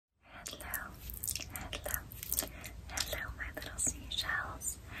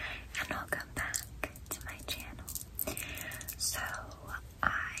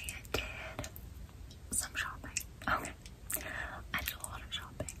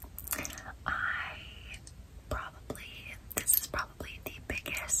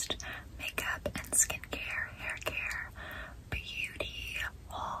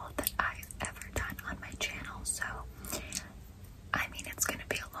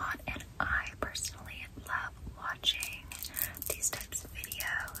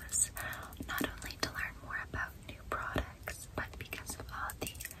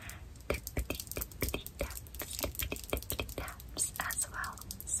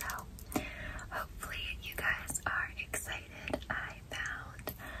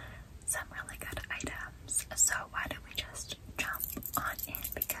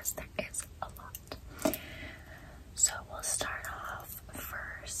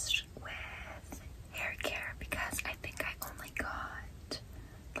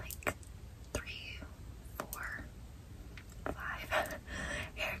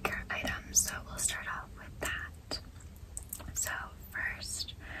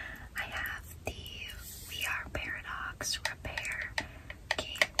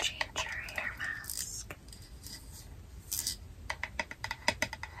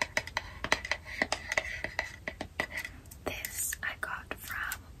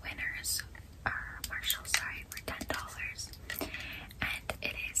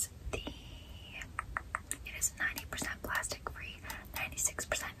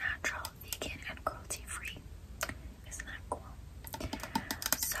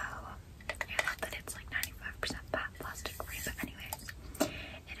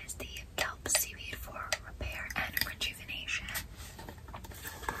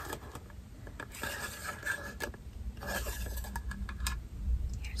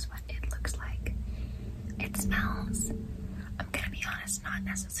smells, I'm gonna be honest, not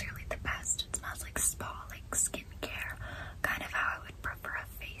necessarily the best. It smells like spa, like skincare, kind of how I would prefer a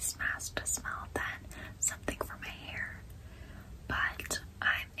face mask to smell than something for my hair. But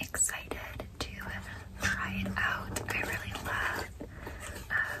I'm excited to try it out. I really love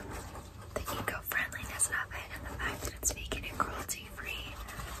the eco-friendliness of it and the fact that it's vegan and cruelty-free.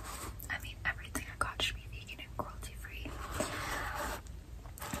 I mean, everything I got should be vegan and cruelty-free.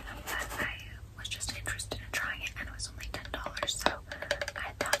 But I was just interested in trying it, and it was only $10, so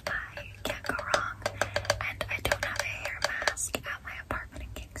I thought I can't go wrong. And I don't have a hair mask at my apartment in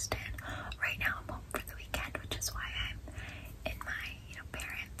Kingston. Right now I'm home for the weekend, which is why I'm in my,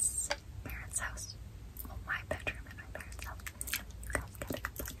 parents' house. Well, my bedroom in my parents' house. You guys get it.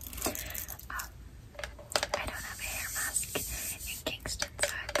 I don't have a hair mask in Kingston, so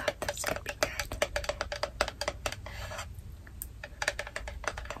I thought this could be good.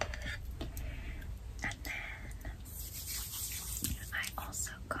 And then I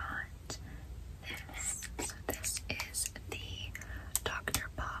also got this. So this is the Dr.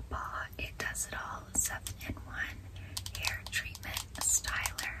 Pawpaw It Does It All 7-in-1 Hair Treatment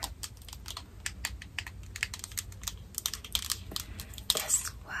Styler.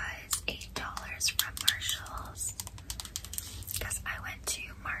 This was $8 from Marshall's because I went to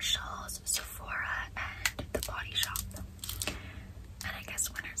Marshall's, Sephora, and the Body Shop. And I guess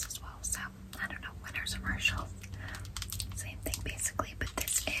Winners as well, so I don't know, Winners or Marshalls. Same thing basically, but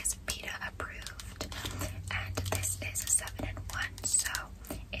this is PETA approved. And this is a 7-in-1, so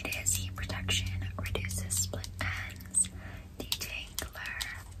it is heat protection, reduces split ends,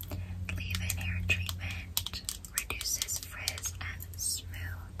 detangler, leave-in hair treatment, reduces frizz and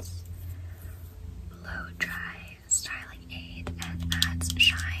smooths, blow dry, styling aid, and adds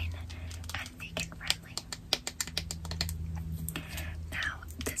shine, and vegan friendly. Now,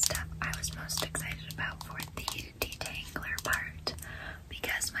 this stuff I was most excited about for the detangler part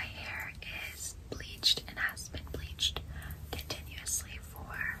because my hair is bleached and has been bleached continuously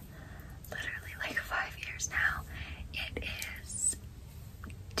for literally like 5 years now. It is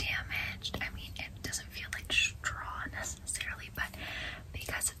damaged. I mean, it doesn't feel like straw necessarily, but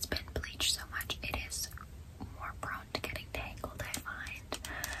because it's been bleached so much, it is more prone to getting tangled, I find.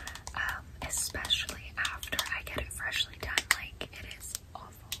 Especially after I get it freshly done. Like, it is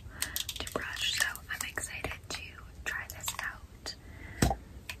awful to brush, so I'm excited to try this out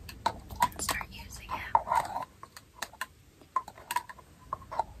and start using it.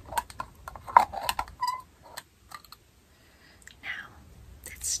 Now,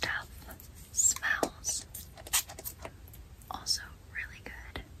 this stuff smells also really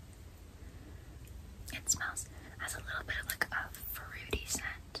good. It smells, has a little bit of like a fruity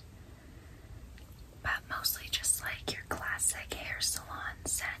scent, but mostly just like your classic hair salon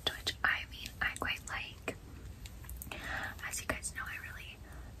scent, which I mean, I quite like. As you guys know, I really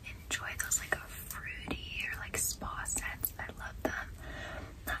enjoy those like a fruity or like spa scents. I love them.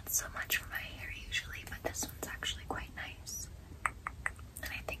 Not so much for my hair usually, but this one's actually quite nice.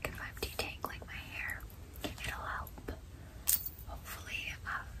 And I think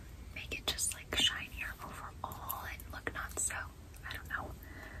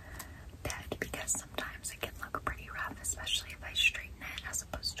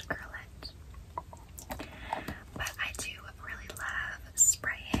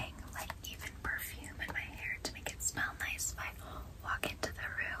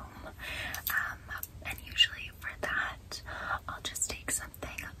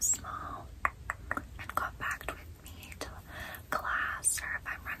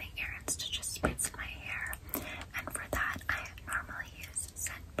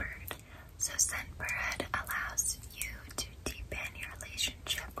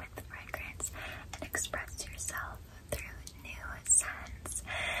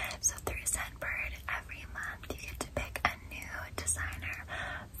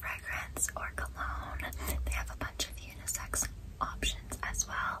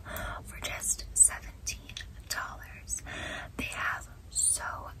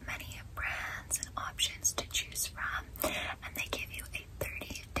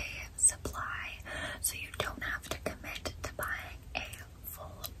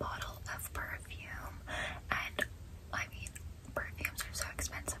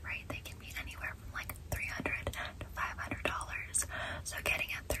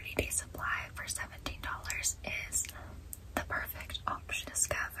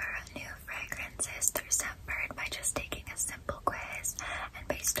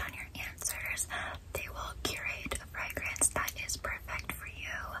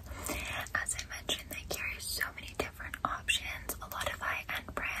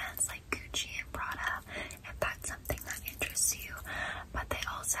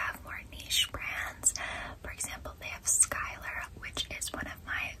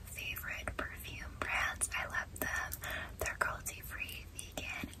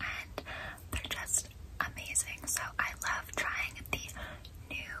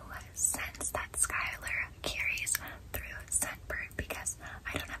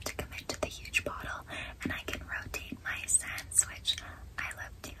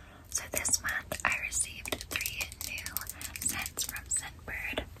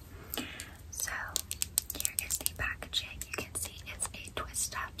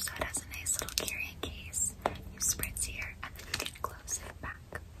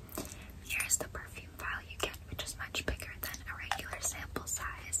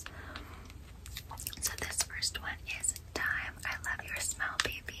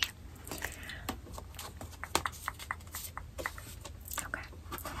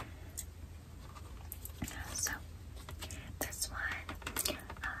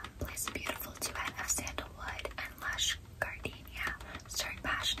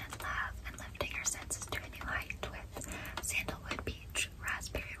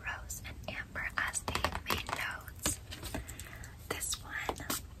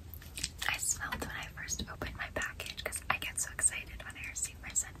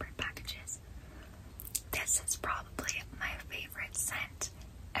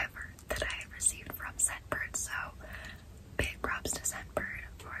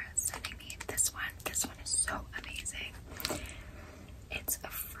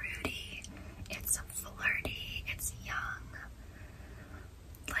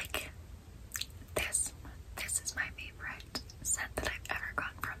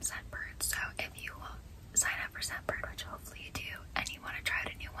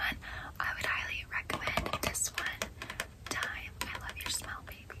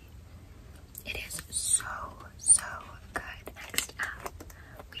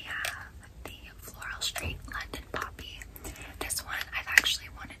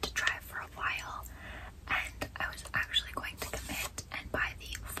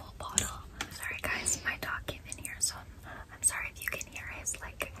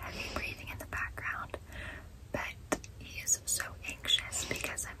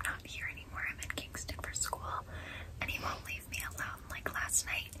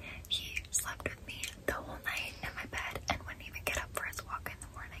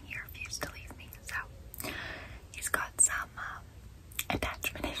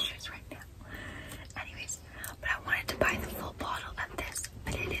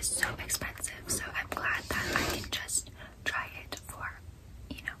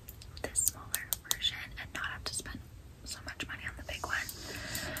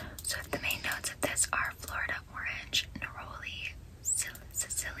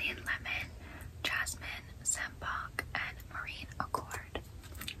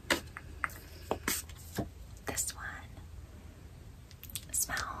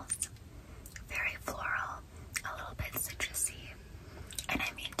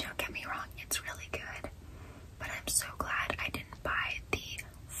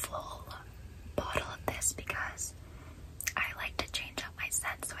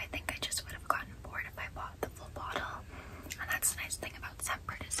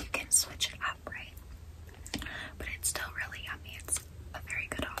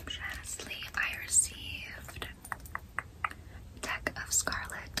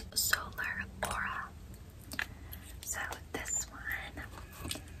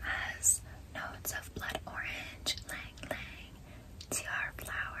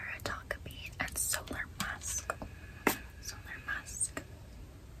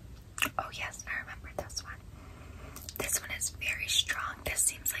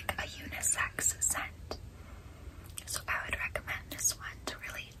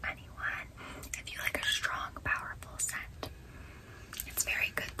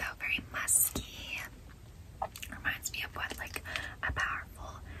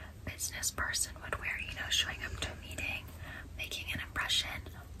business person would wear, you know, showing up to a meeting, making an impression.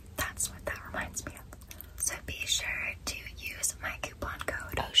 That's what that reminds me of. So be sure to use my coupon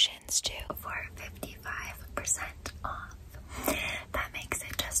code OCEANS2 for 55% off. That makes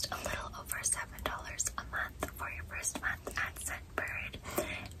it just a little over $7 a month for your first month at Scentbird,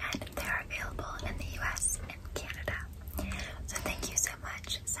 and they are available in the US and Canada. So thank you so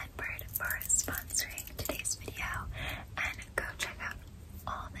much, Scentbird, for sponsoring today's video, and go check out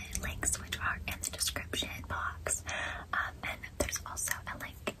all the links which are in the description box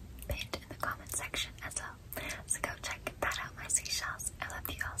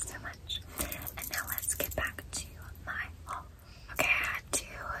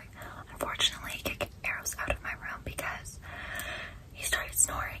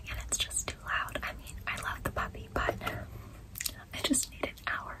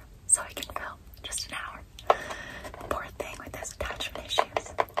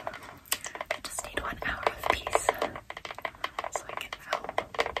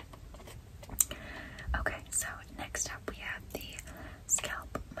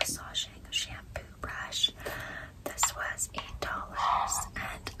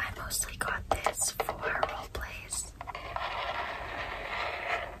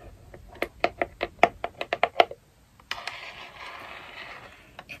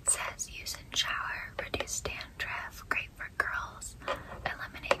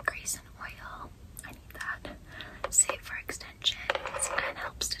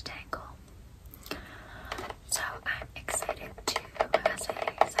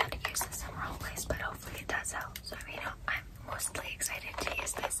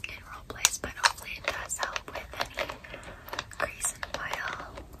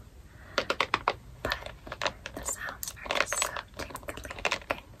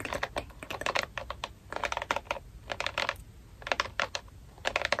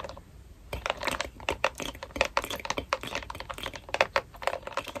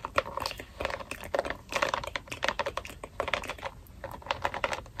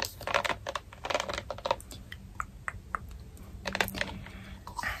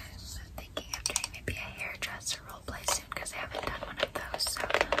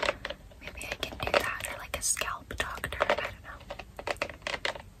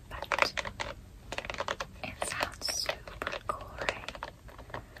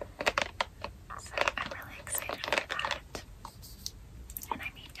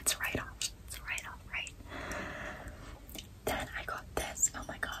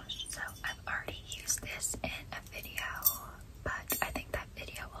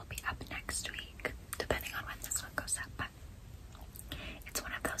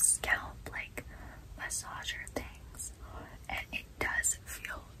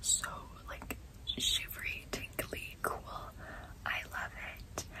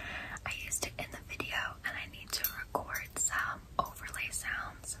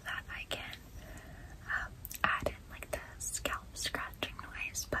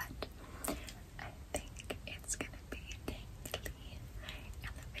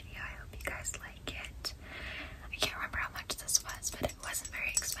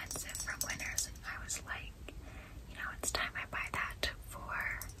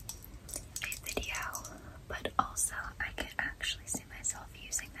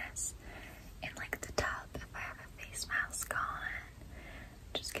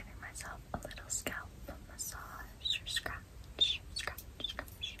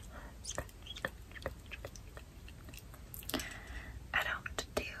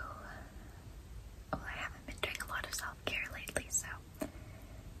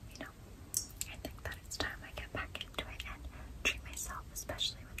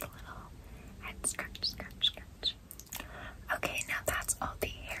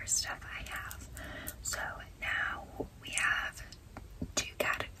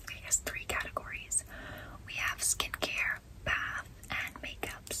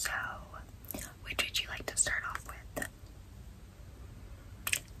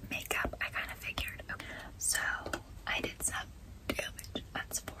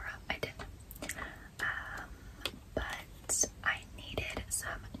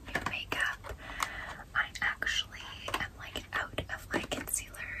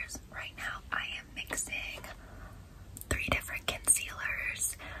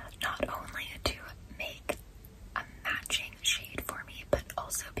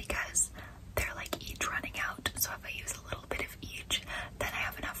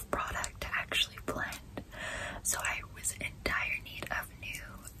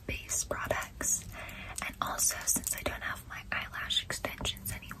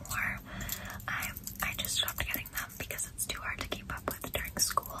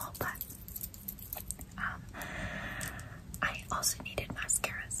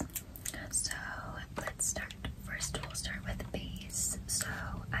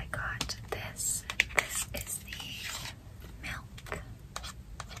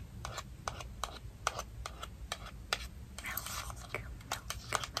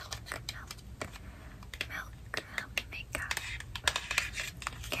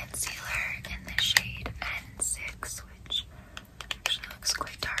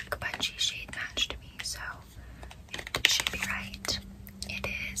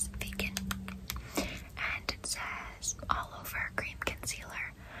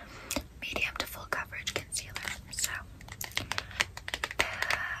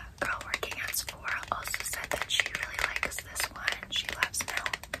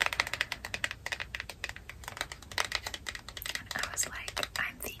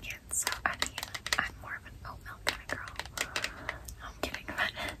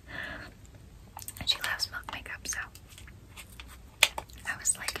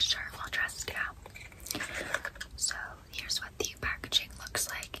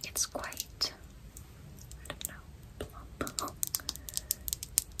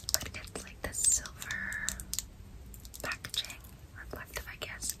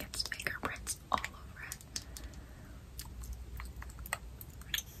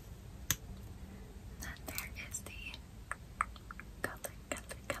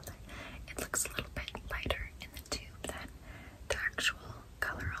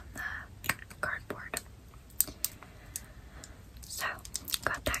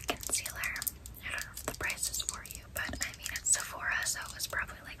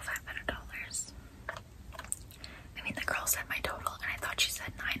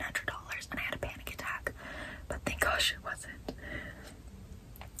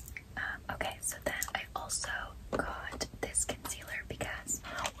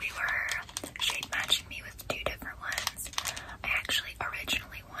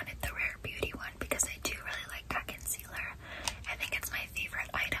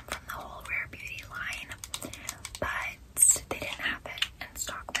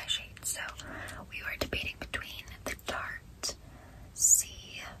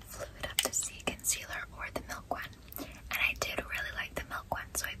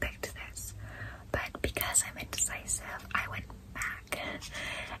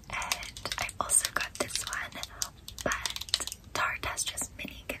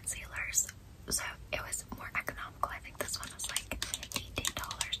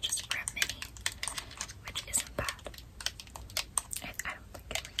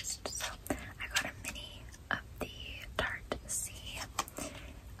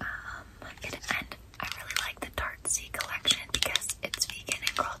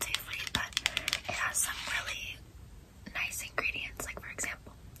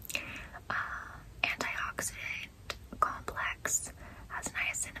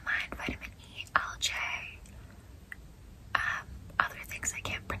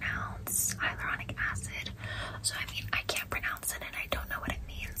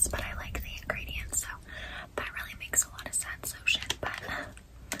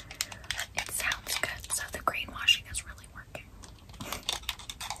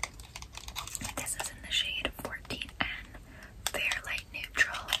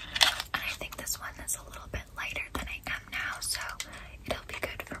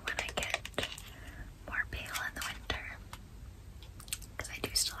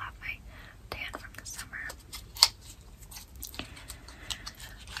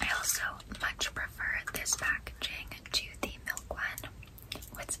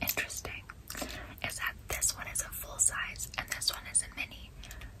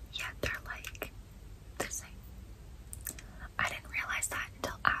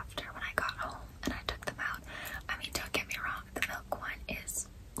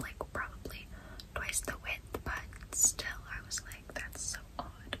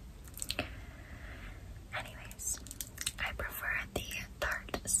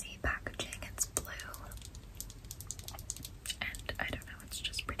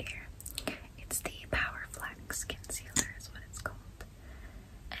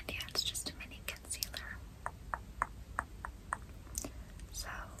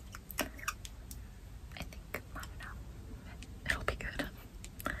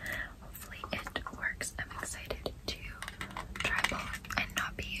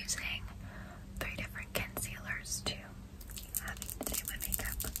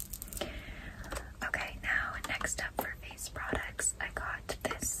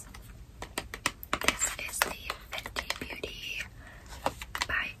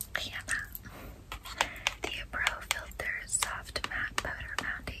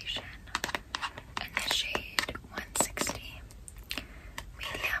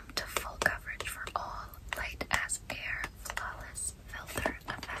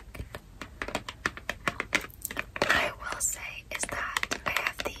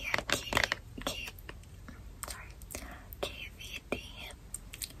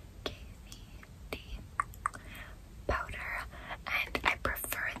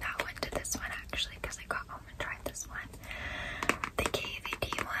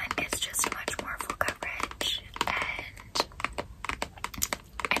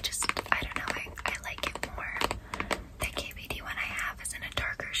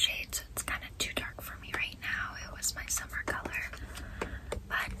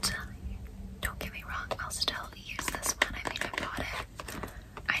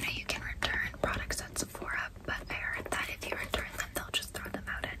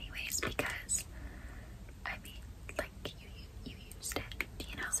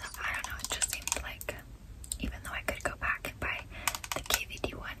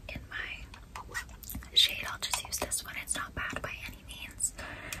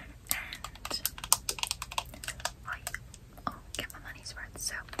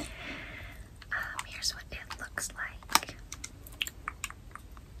So here's what it looks like.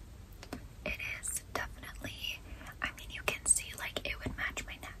 It is definitely, I mean, you can see like it would match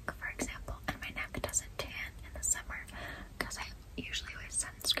my neck, for example, and my neck doesn't tan in the summer because I usually wear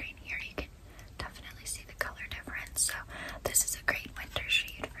sunscreen here. You can definitely see the color difference. So this is a great winter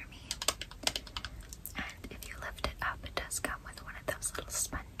shade for me. And if you lift it up, it does come with one of those little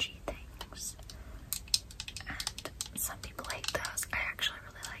spongy things. And some people hate those. I actually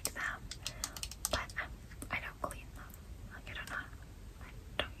really like them, but I don't clean them. Like, I don't know. I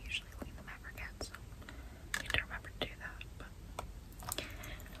don't usually clean them. I forget, so I need to remember to do that. But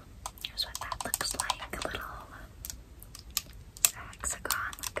here's what that looks like. A little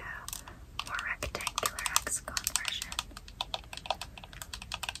hexagon, like a more rectangular hexagon version.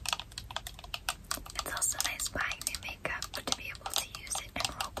 It's also nice buying new makeup to be able to use it in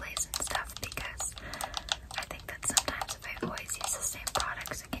role plays and stuff, because I think that sometimes if I always use the same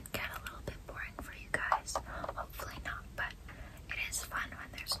products, it can get a little bit boring for you guys. Hopefully not, but it is fun when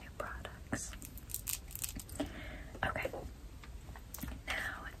there's new products. Okay,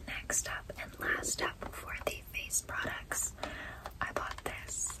 now next up and last up for the face products, I bought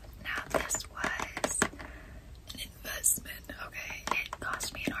this. Now this was an investment, okay? It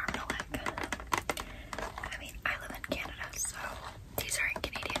cost me an arm and a leg. I mean, I live in Canada, so these are in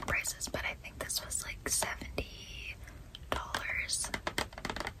Canadian prices, but I think this was like $70.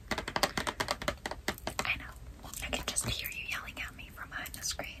 I know, I can just hear you yelling at me from behind the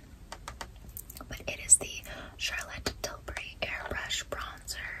screen. But it is the Charlotte Tilbury Airbrush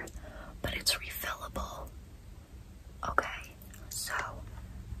Bronzer, but it's refillable. Okay, so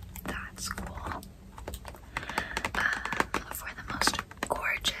that's cool. For the most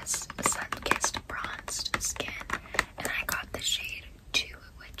gorgeous sun-kissed bronzed skin, and I got the shade 2,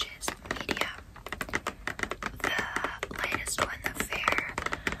 which is medium. The lightest one, the fair,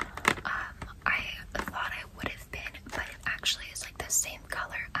 I thought I would have been, but it actually is like the same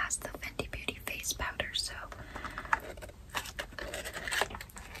color as the Fenty Beauty face powder, so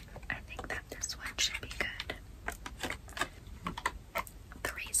I think that this one should be good.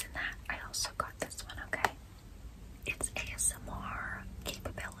 The reason that I also got this one, okay, it's ASMR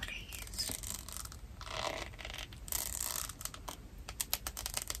capabilities.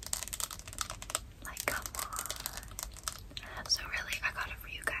 Like, come on. So really, I got it for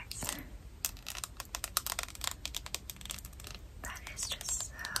you guys. That is just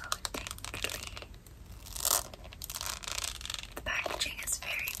so tingly. The packaging is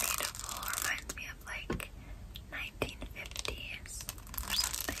very beautiful. Reminds me of like 1950s or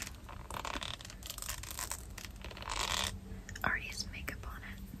something. Already has makeup on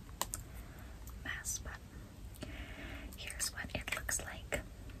it. Mess, but here's what it looks like.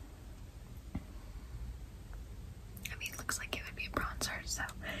 I mean, it looks like it would be a bronzer, so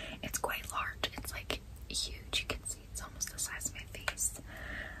it's quite large. It's like huge. You can see it's almost the size of my face.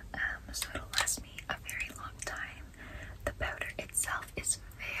 So it'll last me a very long time. The powder itself is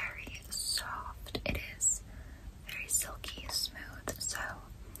very soft. It is very silky, smooth, so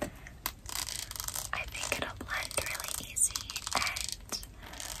I think it'll blend really easy, and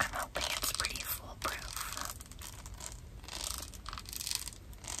I'm hoping it's pretty foolproof.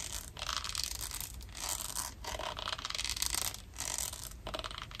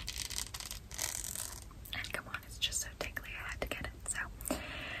 And come on, it's just so tingly, I had to get it. So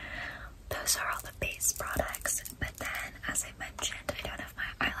those are all the base products, but then, as I mentioned, I don't have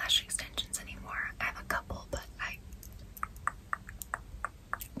my eyelash extensions anymore. I have a couple, but I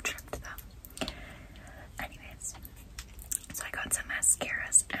trimmed them. Anyways, so I got some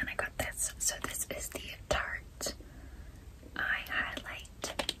mascaras, and I got this. So this is the Tarte Eye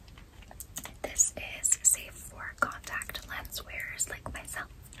Highlight. This is safe for contact lens wearers like myself,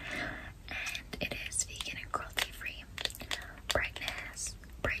 and it is vegan and cruelty-free. Brightens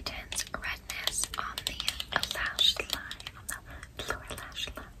redness on the lash line, on the lower lash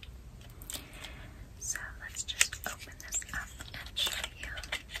line. So let's just open this up and show you.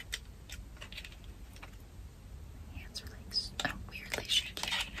 Hands are like weirdly shaky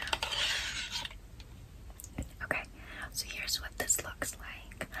right now. Okay, so here's what this looks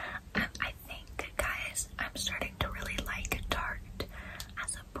like. I think, guys, I'm starting to really like Tarte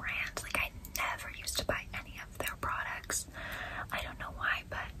as a brand. Like,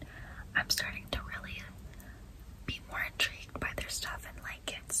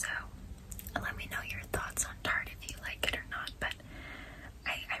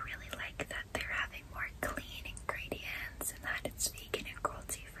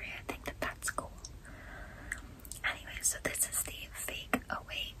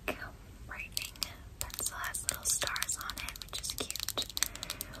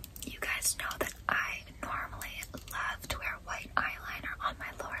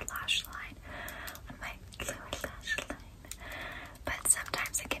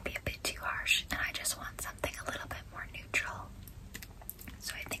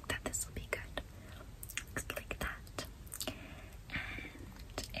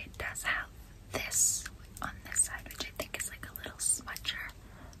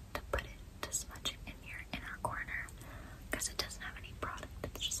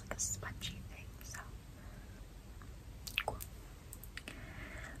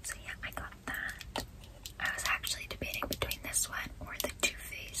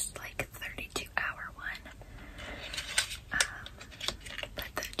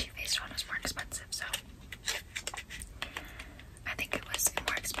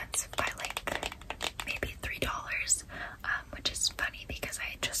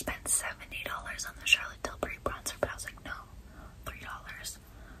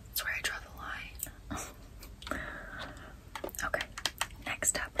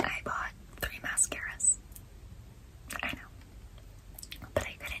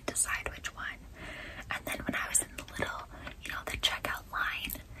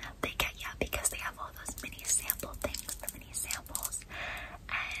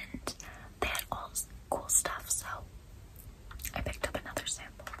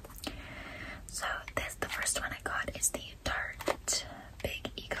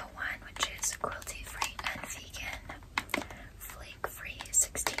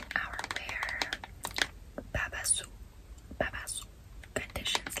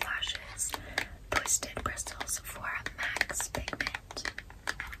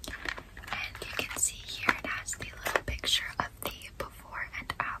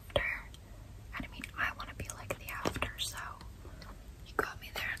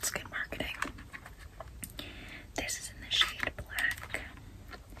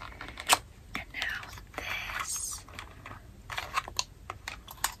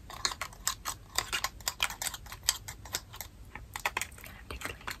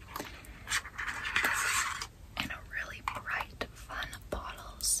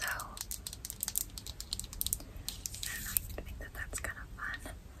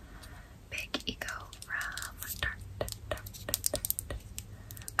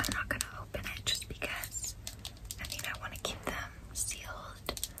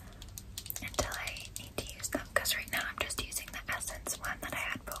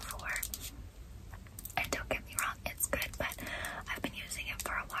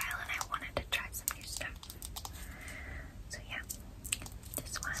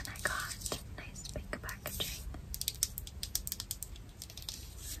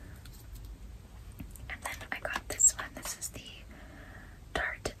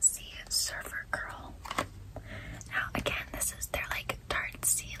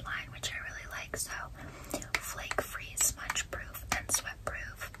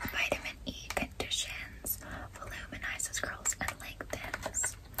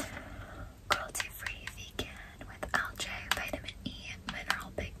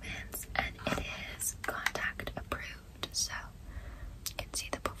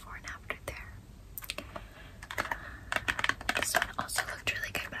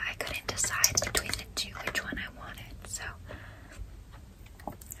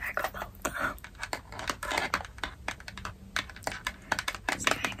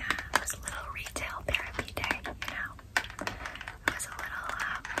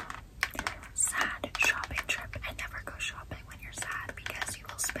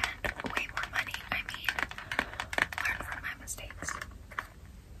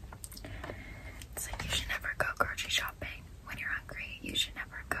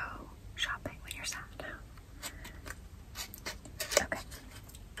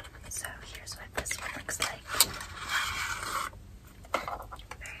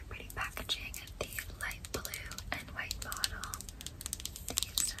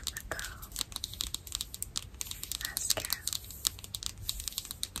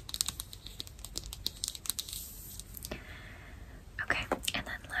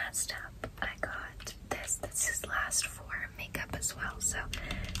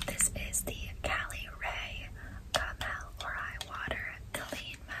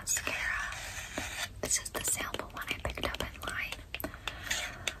 this is the sample one I picked up in line.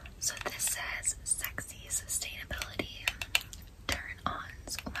 So this says sexy sustainability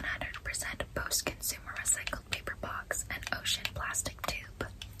turn-ons, 100% post-consumer recycled paper box and ocean plastic tube,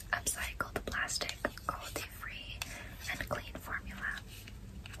 upcycled plastic, cruelty-free and clean formula.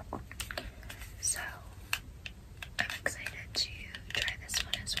 So I'm excited to try this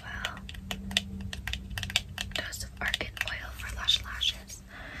one as well. Dose of argan oil for lush lashes.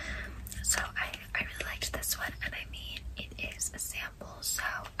 So I really liked this one, and I mean, it is a sample, so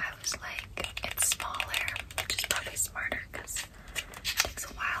I was like, it's smaller, which is probably smarter because it takes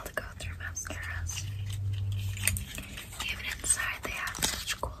a while to go through mascaras. Even inside they have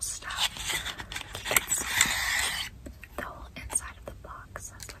such cool stuff. It's the whole inside of the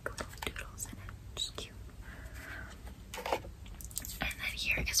box has like little doodles in it, which is cute. And then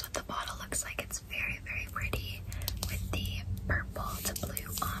here is what the bottle looks like. It's very, very pretty with the purple to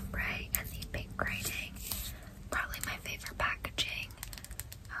blue ombre and the pink writing. Probably my favorite packaging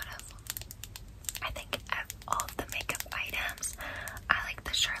out of, I think, all of the makeup items. I like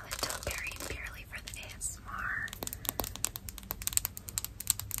the Charlotte Tilbury purely for the ASMR.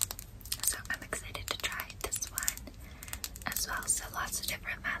 So I'm excited to try this one as well. So lots of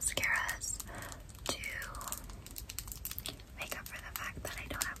different mascaras to make up for the fact that I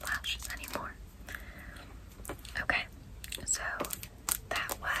don't have lashes anymore. Okay, so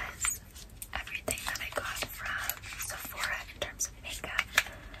that was everything that I got from Sephora in terms of makeup.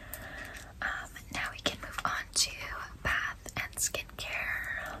 Now we can move on to bath and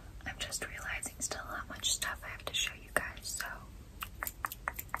skincare. I'm just realizing still how much stuff I have to show you guys, so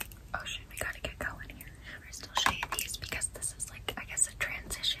we gotta get going here. I still show you these because this is like, I guess, a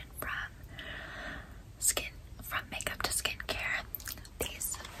transition from makeup to skincare.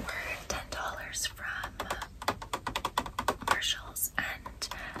 These were $10 from Marshalls, and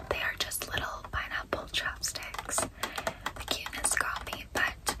they are just little pineapple chopsticks. The cuteness got me,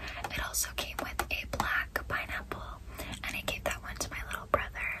 but it also came with a black pineapple, and I gave that one to my little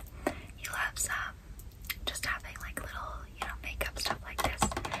brother. He loves just having like little, makeup stuff like this.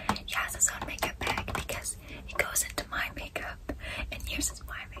 He has his own makeup bag because he goes into my makeup and uses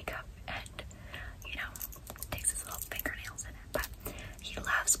my makeup and, takes his little fingernails in it. But he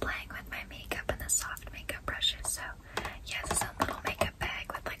loves playing with my makeup and the soft makeup brushes, so he has his own little makeup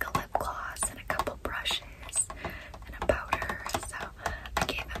bag with like a lip gloss and a couple brushes and a powder. So I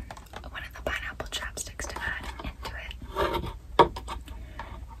gave him one of the pineapple chopsticks to add into it.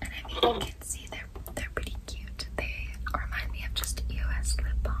 And I mean, you can see they're pretty cute. They remind me of just EOS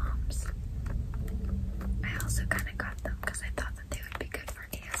lip balms. I also kind of got them because I thought that they would be good for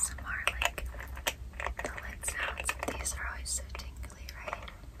ASMR. Like, the lid sounds of these are always so tingly, right?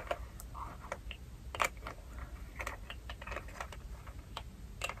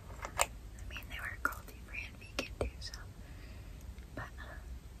 I mean, they were cruelty-free and vegan too, so. But I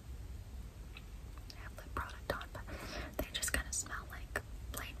have lip product on, but they just kind of smell like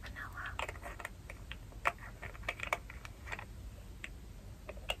plain vanilla.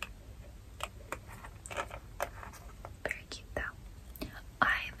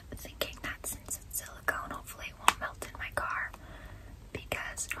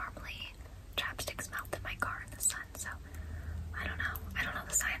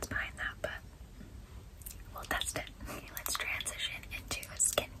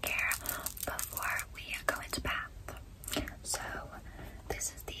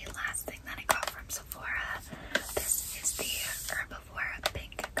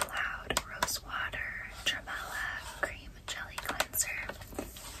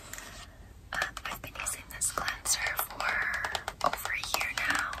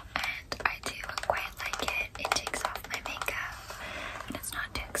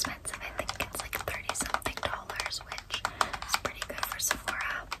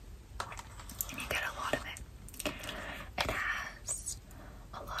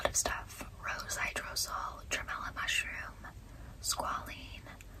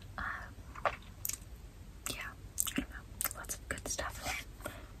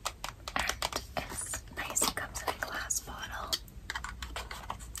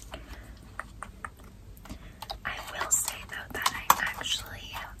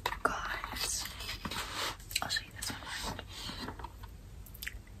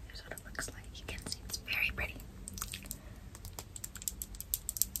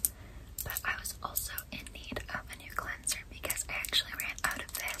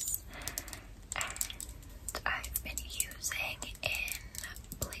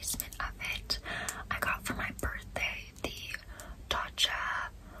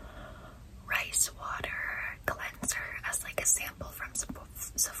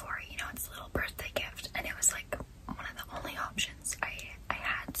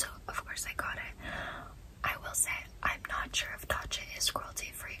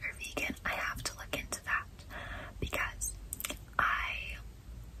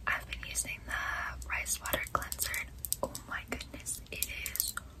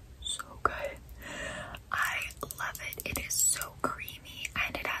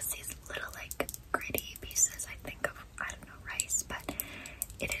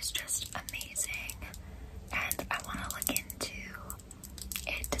 it is just amazing, and I want to look into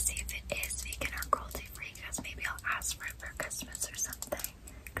it to see if it is vegan or cruelty free, because maybe I'll ask for it for Christmas or something,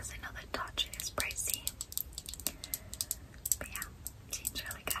 because I know that Dodge is pricey. But yeah, seems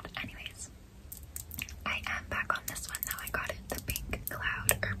really good. Anyways, I am back on this one now. I got it, the Pink Cloud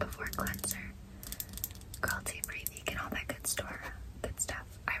Herbivore Cleanser. Cruelty free, vegan, all that good stuff.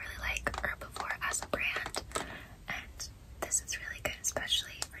 I really like Herbivore as a brand, and this is really good,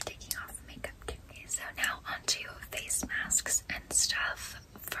 especially for taking off makeup too. So now onto face masks and stuff.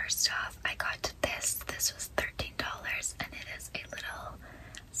 First off, I got this. This was $13, and it is a little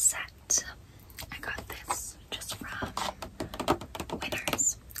set. I got this just from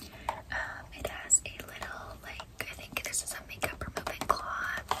Winners. It has a little, like, I think this is a makeup removing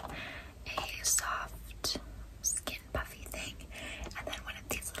cloth, a soft skin puffy thing, and then one of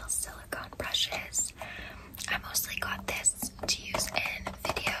these little silicone brushes. I mostly got this to use in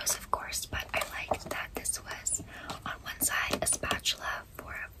videos, of course, but I liked that this was on one side a spatula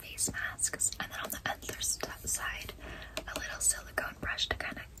for face masks, and then on the other side a little silicone brush to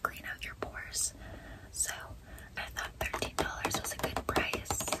kind of clean out your pores. So I thought $13 was a good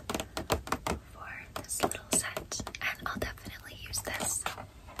price for this little set, and I'll definitely use this.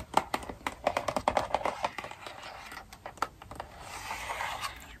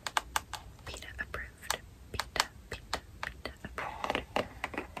 PETA approved. PETA approved.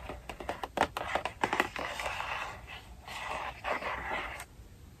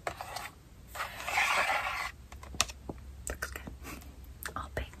 Looks good. All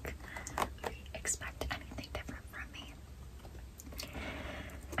pink. We expect anything different from me.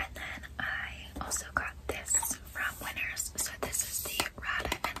 And then I also got this from Winners. So this is the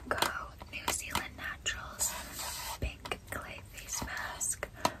Rada & Co. New Zealand Naturals Pink Clay Face Mask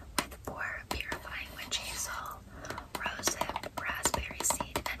with pore purifying witch hazel, rosehip, raspberry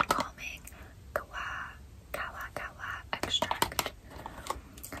seed, and calming kawa extract.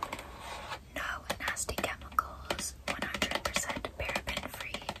 No nasty chemicals, 100% paraben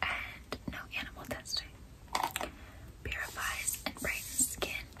free, and no animal testing. Purifies and brightens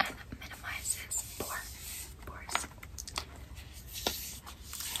skin and minimizes pores.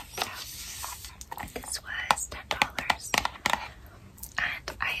 So this was $10,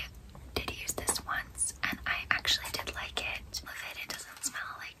 and I did use this once, and I actually did like it. It doesn't smell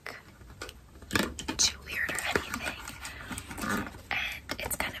like too weird or anything, and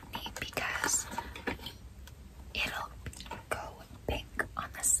it's kind of neat because it'll go pink on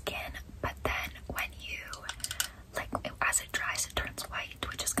the skin, but then when you, like, as it dries, it turns white,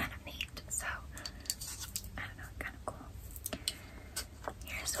 which is kind of neat. So I don't know, kind of cool.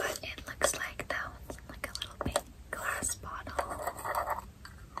 Here's what it looks like though. It's in like a little pink glass bottle.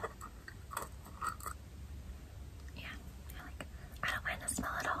 Yeah, I don't mind the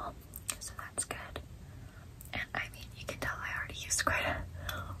smell at all, so that's good. And I mean, you can tell I already used quite a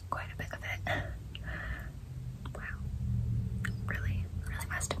bit of it. Wow, really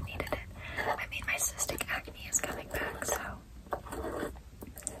must have needed it. I mean, my cystic acne is coming back, so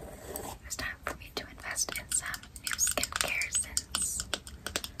it was time for me to invest in some new skincare since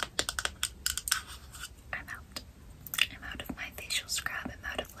I'm out of my facial scrub,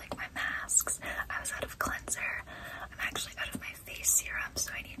 I'm out of like my masks, I was out of cleanser, I'm actually out of my face serum,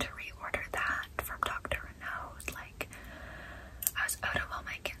 so I need to reorder that from Dr. Renaud. Like, I was out of all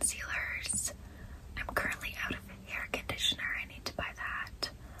my concealers, I'm currently out of hair conditioner, I need to buy that.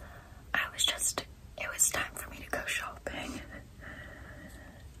 It was time for me to go shopping.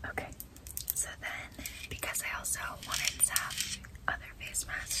 Okay, so then, because I also wanted some other face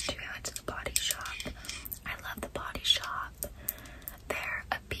masks too, I went to the Body Shop. I love the Body Shop. They're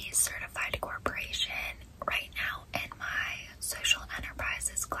a B certified corporation. Right now in my social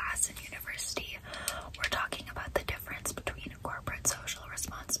enterprises class in university, we're talking about the difference between corporate social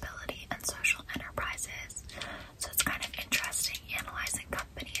responsibility and social enterprises. So it's kind of interesting analyzing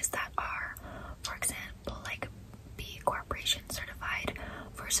companies that are, for example, like B Corporation certified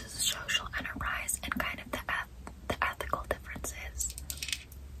versus a social enterprise, and kind of the ethical differences.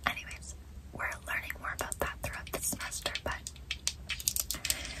 Anyways, we're learning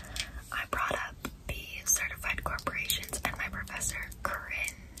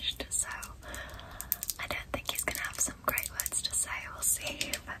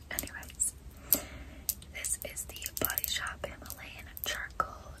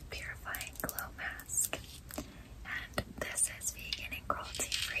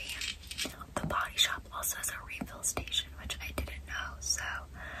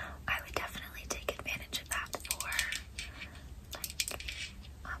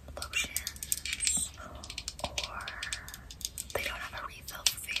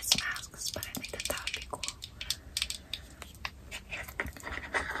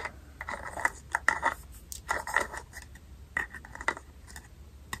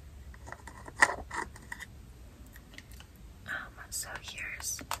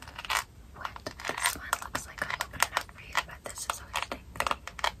what this one looks like. I'll open it up for you, but this is always tingly.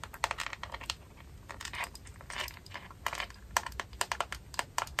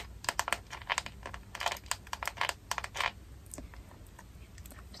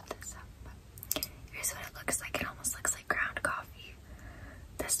 Lift this up. Here's what it looks like. It almost looks like ground coffee.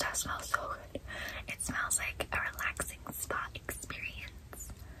 This stuff smells so good. It smells like a relaxing spa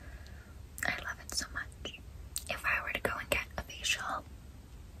experience. I love it so much. If I were to go and get a facial,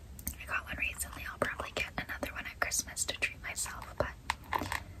 I got one recently, I'll probably get another one at Christmas to treat myself, but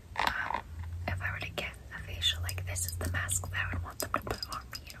if I were to get a facial, like, this is the mask that I would want them to put on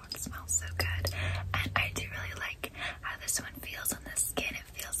me. You know, it smells so good. And I do really like how this one feels on the skin. It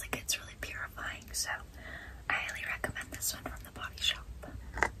feels like it's really purifying, so I highly recommend this one from the Body Shop.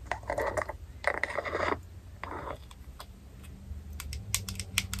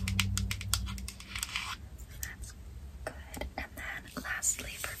 That's good. And then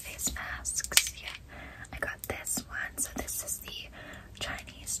lastly, for face masks, yeah, I got this one. So this is the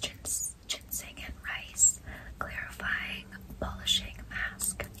Chinese ginseng and rice clarifying polishing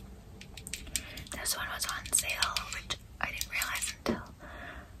mask. This one was on sale, which I didn't realize until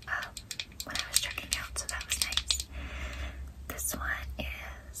when I was checking out, so that was nice. This one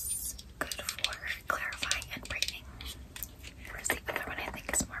is good for clarifying and brightening, whereas the other one I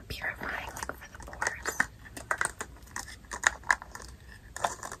think is more purifying, like for the pores.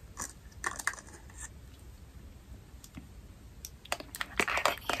 I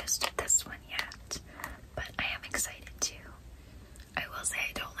haven't used this one yet, but I am excited to. I will say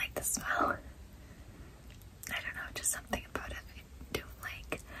I don't like the smell. I don't know, just something about it I don't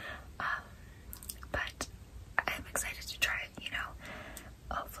like. But I'm excited to try it, you know.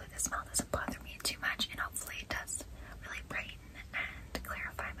 Hopefully the smell doesn't bother me too much, and hopefully it does really brighten and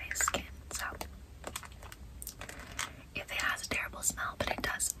clarify my skin. So if it has a terrible smell but it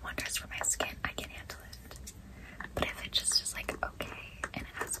does wonders for my skin, I can handle it. But if it's just like okay and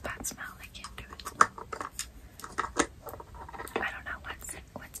it has a bad smell, I can't do it. I don't know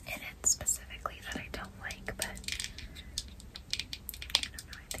what's in it specifically that I don't like, but I don't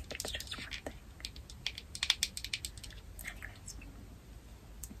know, I think it's just one thing. Anyways,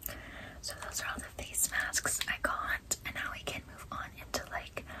 so those are all the face masks I got, and now we can move on into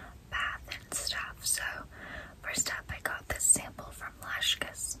like bath and stuff. So first up, I got this sample from Lush,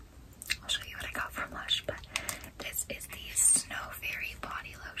 because I'll show you what I got from Lush, but this is the Snow Fairy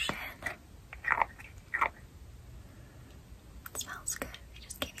body lotion. It smells good. They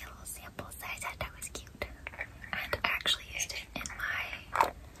just gave me a little sample, so I thought that was cute. And I actually used it in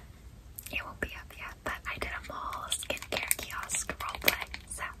my, it won't be up yet, but I did a mall skincare kiosk roleplay.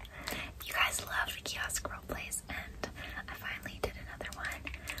 So if you guys love kiosk roleplays, and I finally did another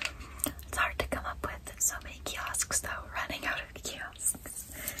one. It's hard to come up with so many kiosks though, running out of kiosks.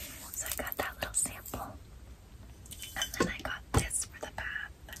 So I got that little sample. And then I got this for the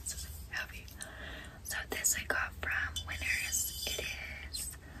bath. That's heavy. So this I got from Winners. It is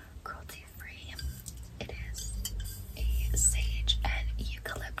cruelty free. It is a sage and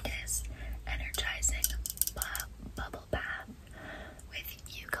eucalyptus energizing bubble bath with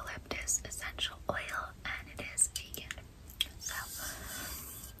eucalyptus essential oil, and it is vegan. So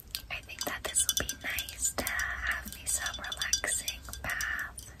I think that this will be nice to have me some relaxing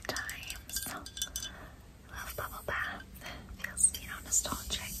bath times. I love bubble bath. It feels, you know,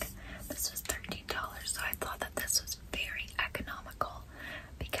 nostalgic. This was $13, so I thought that this was very economical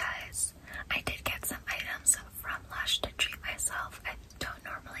because I did get some items from Lush to treat myself. I don't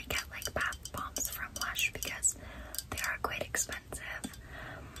normally get like bath bombs from Lush because they are quite expensive.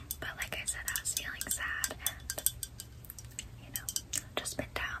 But like I said, I was feeling sad and, you know, just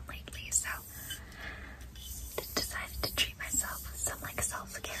been down lately, so decided to treat myself with some like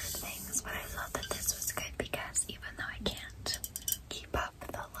self-care things. But I thought that this was good because even though I can't keep up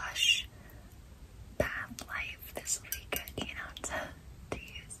the Lush bath life, this will be good, you know, to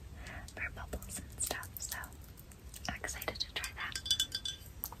use for bubbles and stuff. So I'm excited to try that.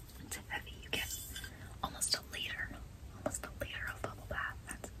 It's heavy. You get almost a liter of bubble bath.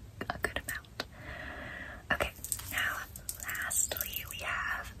 That's a good amount. Okay, now lastly we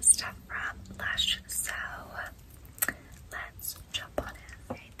have stuff from Lush. So let's jump on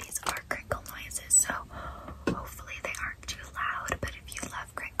in. Right? These are crinkle noises, so hopefully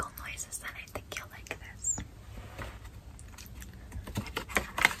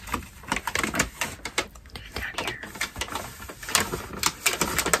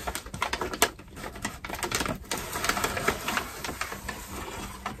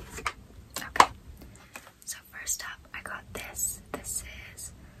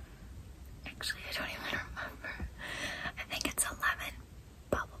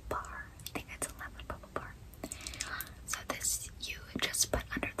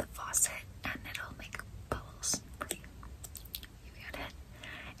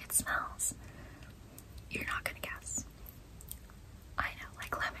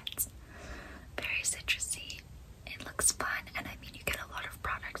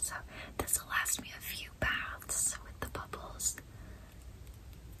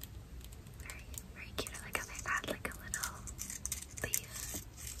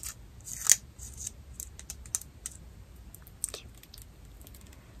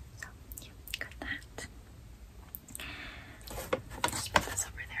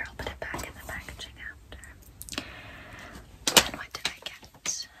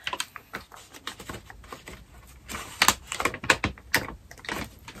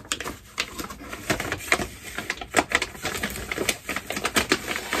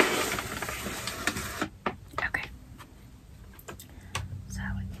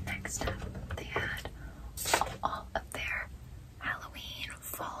next up, they had all of their Halloween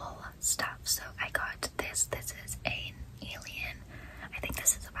fall stuff. So I got this. This is an alien. I think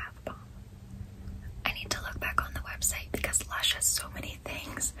this is a bath bomb. I need to look back on the website because Lush has so many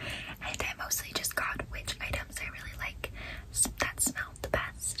things, and I mostly just got which items I really like that smelled the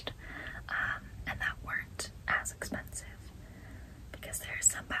best, and that weren't as expensive, because there are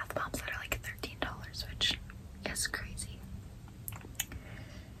some bath bombs that are like $13, which is crazy.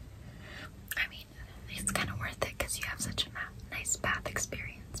 I mean, it's kind of worth it because you have such a nice bath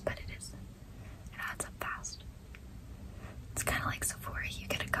experience, but it adds up fast. It's kind of like Sephora. You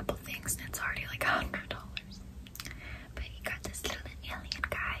get a couple things and it's already like $100. But you got this little alien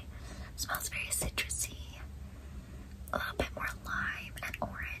guy. Smells very citrusy, a little bit more lime and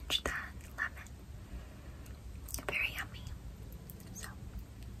orange than lemon. Very yummy. So,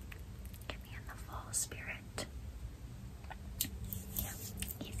 get me in the fall spirit. Yeah,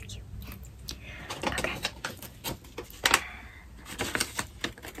 he's cute. Okay.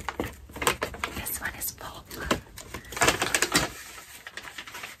 This one is fall.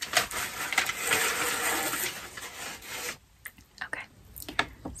 Okay,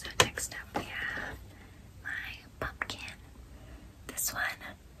 so next up we have my pumpkin. This one,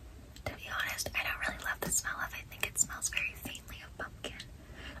 to be honest, I don't really love the smell of it. I think it smells very faintly of pumpkin,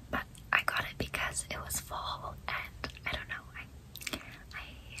 but I got it because it was fall, and I don't know,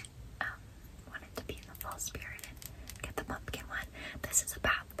 I wanted to be in the fall spirit and get the pumpkin one. This is a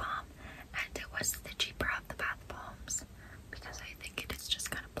bath bomb, and it was the cheaper of the bath bombs because I think it is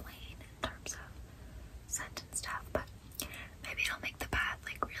just kind of plain in terms of scent and stuff, but maybe it'll make the bath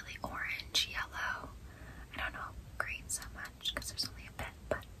like really orange, yellow. I don't know, green so much because there's only a bit,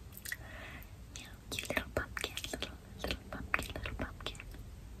 but you know, cute little pumpkin, little pumpkin, little pumpkin.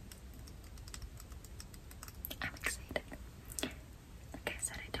 I'm excited. Like I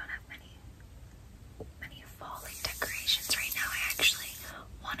said, I don't have many fall like decorations right now. I actually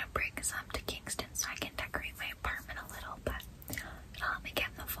want to bring some to Kingston so I can decorate my apartment a little, but it'll help me get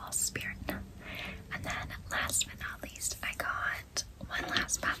in the fall spirit. And then last but not least, I got one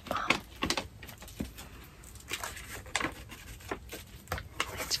last bath bomb,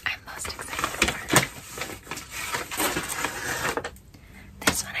 which I'm most excited for.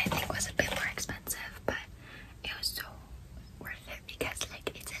 This one I think was a bit more expensive, but it was so worth it because like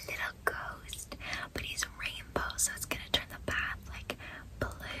it's a little ghost, but he's rainbow, so it's gonna turn the bath like blue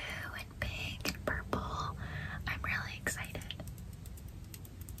and pink and purple. I'm really excited.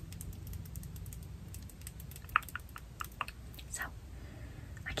 So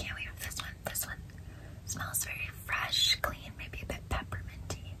I can't wait for this one. This one smells very